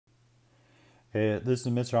Okay, this is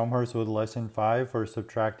Mr. Elmhorst with lesson 5 for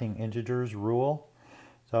subtracting integers rule.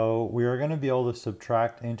 So we are going to be able to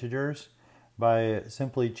subtract integers by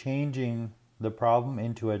simply changing the problem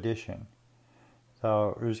into addition.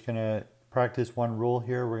 So we're just going to practice one rule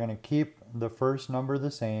here. We're going to keep the first number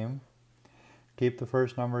the same.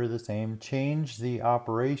 Change the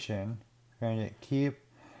operation. We're going to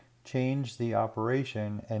change the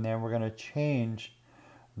operation, and then we're going to change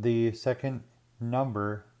the second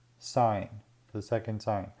number sign. The second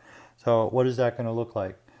sign. So what is that going to look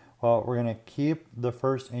like? Well, we're going to keep the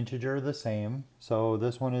first integer the same. So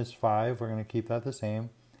this one is 5. We're going to keep that the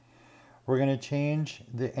same. We're going to change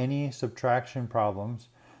any subtraction problems.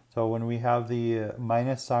 So when we have the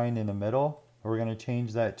minus sign in the middle, we're going to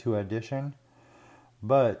change that to addition.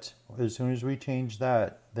 But as soon as we change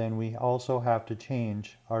that, then we also have to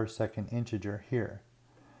change our second integer here.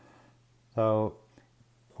 So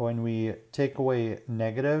when we take away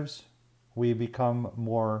negatives, we become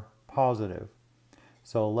more positive.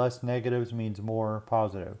 So less negatives means more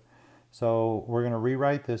positive. So we're going to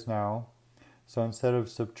rewrite this now. So instead of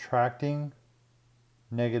subtracting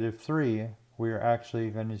 -3, we are actually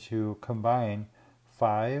going to combine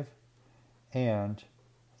 5 and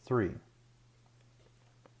 3.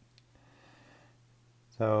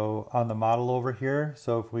 So on the model over here,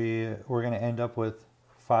 so if we're going to end up with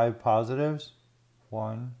 5 positives,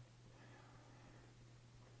 1,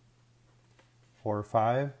 4,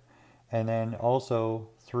 5, and then also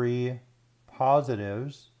 3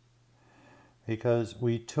 positives because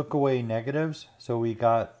we took away negatives, so we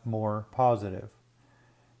got more positive.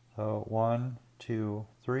 So 1, 2,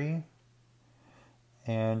 3,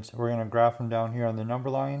 and we're going to graph them down here on the number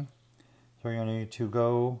line. So we're going to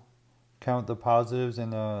go count the positives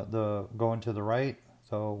and the going to the right.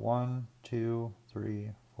 So 1, 2, 3,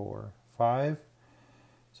 4, 5.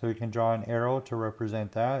 So we can draw an arrow to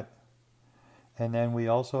represent that. And then we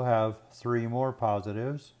also have 3 more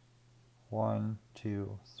positives. 1,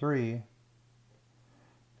 2, 3.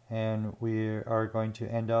 And we are going to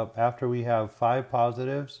end up, after we have 5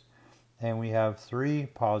 positives and we have 3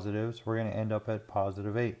 positives, we're going to end up at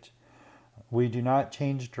 +8. We do not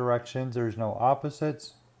change directions. There's no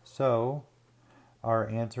opposites. So our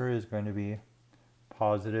answer is going to be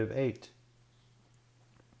 +8.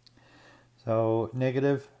 So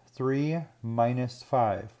 -3 minus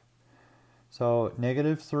 5. So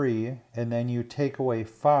 -3, and then you take away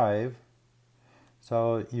 5,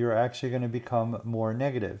 so you're actually going to become more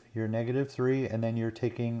negative. You're -3, and then you're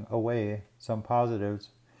taking away some positives.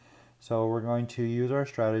 So we're going to use our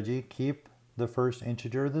strategy, keep the first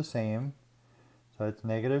integer the same, so it's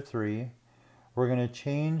 -3. We're going to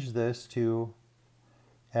change this to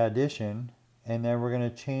addition, and then we're going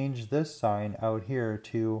to change this sign out here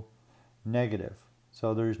to negative.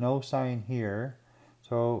 So there's no sign here.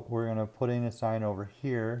 So we're going to put in a sign over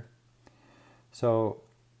here. So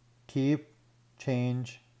keep,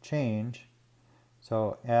 change, change.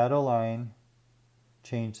 So add a line,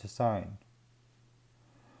 change the sign.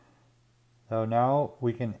 So now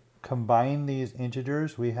we can combine these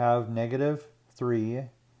integers. We have -3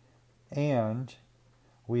 and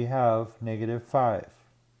we have -5.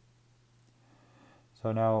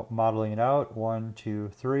 So now modeling it out, 1, 2,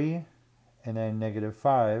 3, and then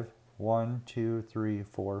 -5. 1, 2, 3,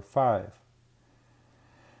 4, 5.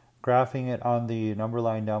 Graphing it on the number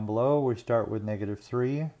line down below, we start with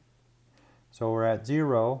 -3. So we're at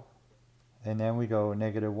 0, and then we go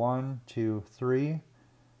 -1, 2, 3,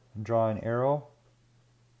 draw an arrow.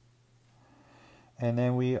 And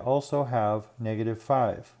then we also have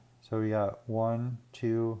 -5. So we got 1,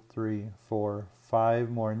 2, 3, 4, 5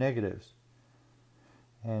 more negatives.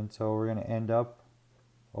 And so we're going to end up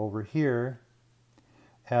over here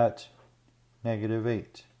at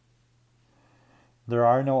 -8. There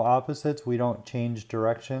are no opposites. We don't change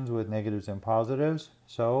directions with negatives and positives.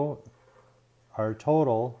 So our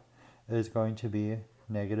total is going to be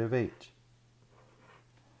 -8.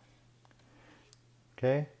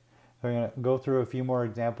 Okay, so we're going to go through a few more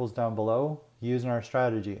examples down below using our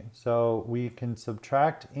strategy. So we can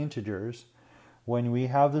subtract integers. When we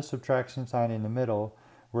have the subtraction sign in the middle,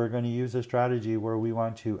 we're going to use a strategy where we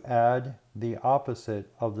want to add the opposite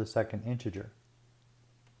of the second integer.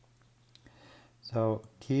 So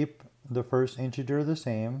keep the first integer the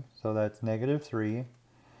same, so that's -3,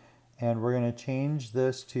 and we're going to change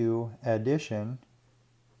this to addition.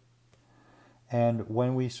 And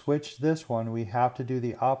when we switch this one, we have to do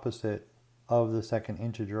the opposite of the second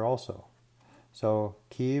integer also. So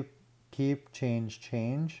keep, change,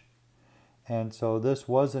 change. And so this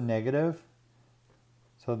was a negative,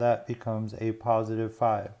 so that becomes a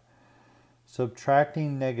 +5.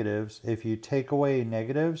 Subtracting negatives, if you take away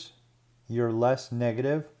negatives, you're less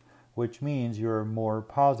negative, which means you're more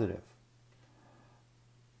positive.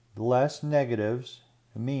 Less negatives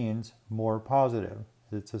means more positive.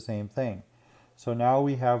 It's the same thing. So now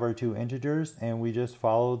we have our two integers, and we just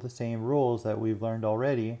follow the same rules that we've learned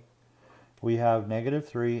already. We have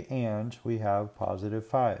 -3 and we have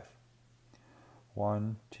 +5.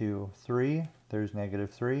 1, 2, 3. There's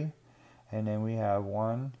 -3. And then we have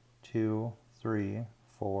 1, 2, 3,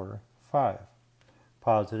 4, 5.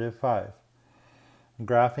 +5.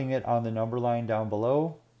 Graphing it on the number line down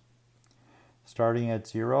below. Starting at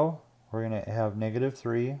 0, we're going to have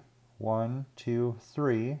 -3, 1, 2,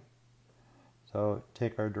 3. So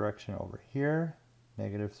take our direction over here,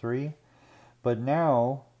 -3. But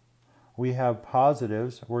now we have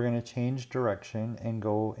positives. We're going to change direction and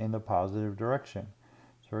go in the positive direction.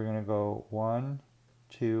 So we're going to go 1,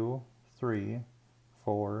 2, 3,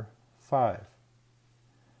 4, 5.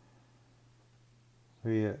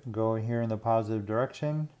 We go here in the positive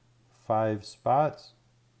direction, 5 spots.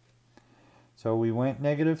 So we went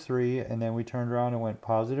 -3, and then we turned around and went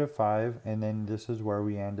 +5, and then this is where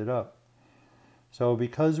we ended up. So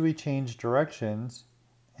because we changed directions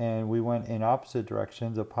and we went in opposite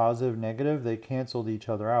directions, a positive, negative, they canceled each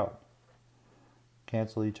other out.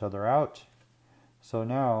 Cancel each other out. So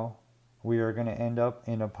now we are going to end up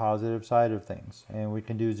in a positive side of things. And we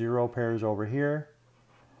can do 0 pairs over here.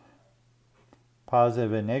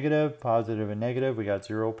 Positive and negative, we got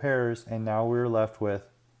 0 pairs, and now we're left with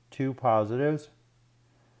 2 positives,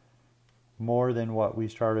 more than what we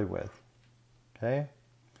started with. Okay?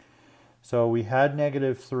 So we had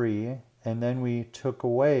 -3, and then we took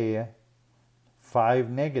away 5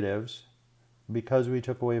 negatives. Because we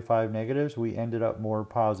took away 5 negatives, we ended up more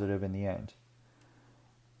positive in the end.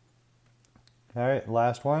 All right,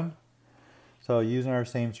 last one. So using our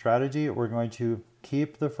same strategy, we're going to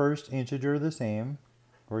keep the first integer the same.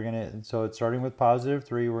 So it's starting with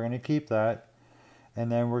 +3, we're going to keep that.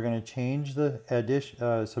 And then we're going to change the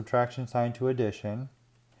subtraction sign to addition.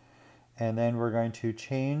 And then we're going to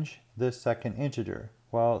change this second integer.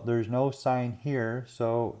 Well, there's no sign here,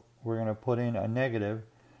 so we're going to put in a negative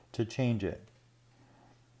to change it.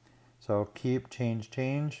 So keep,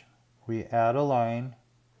 change. We add a line,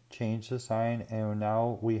 change the sign, and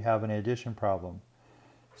now we have an addition problem.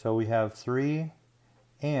 So we have 3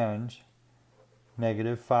 and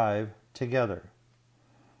 -5 together.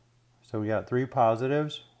 So we got 3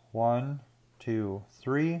 positives, 1, 2,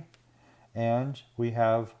 3, and we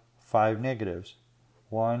have 5 negatives,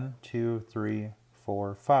 1, 2, 3,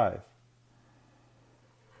 4, 5.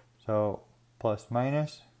 So plus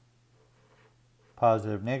minus,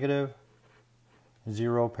 positive, negative,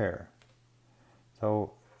 0 pair.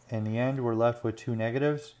 So in the end, we're left with 2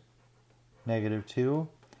 negatives, -2.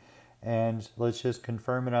 And let's just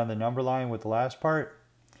confirm it on the number line with the last part.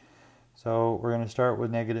 So we're going to start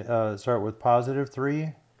with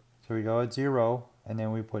 +3. So we go at 0, and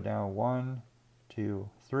then we put down 1, 2,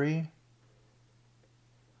 3.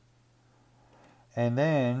 And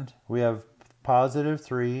then we have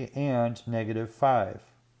 +3 and -5.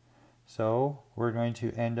 So we're going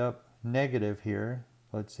to end up negative here.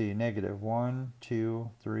 Let's see, -1,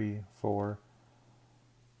 2, 3, 4,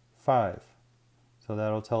 5. So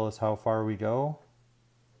that'll tell us how far we go.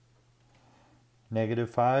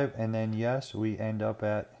 -5, and then yes, we end up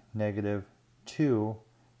at -2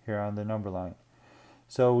 here on the number line.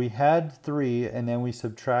 So we had 3 and then we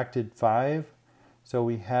subtracted 5. So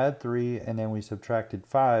we had 3 and then we subtracted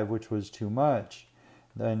 5, which was too much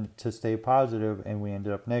then to stay positive, and we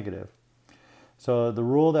ended up negative. So the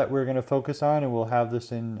rule that we're going to focus on, and we'll have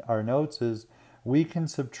this in our notes, is we can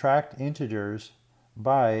subtract integers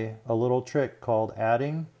by a little trick called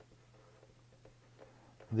adding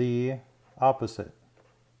the opposite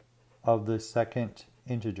of the second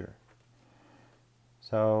integer.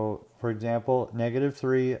 So for example,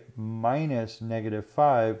 -3 minus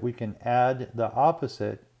 -5, we can add the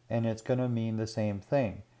opposite and it's going to mean the same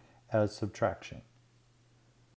thing as subtraction.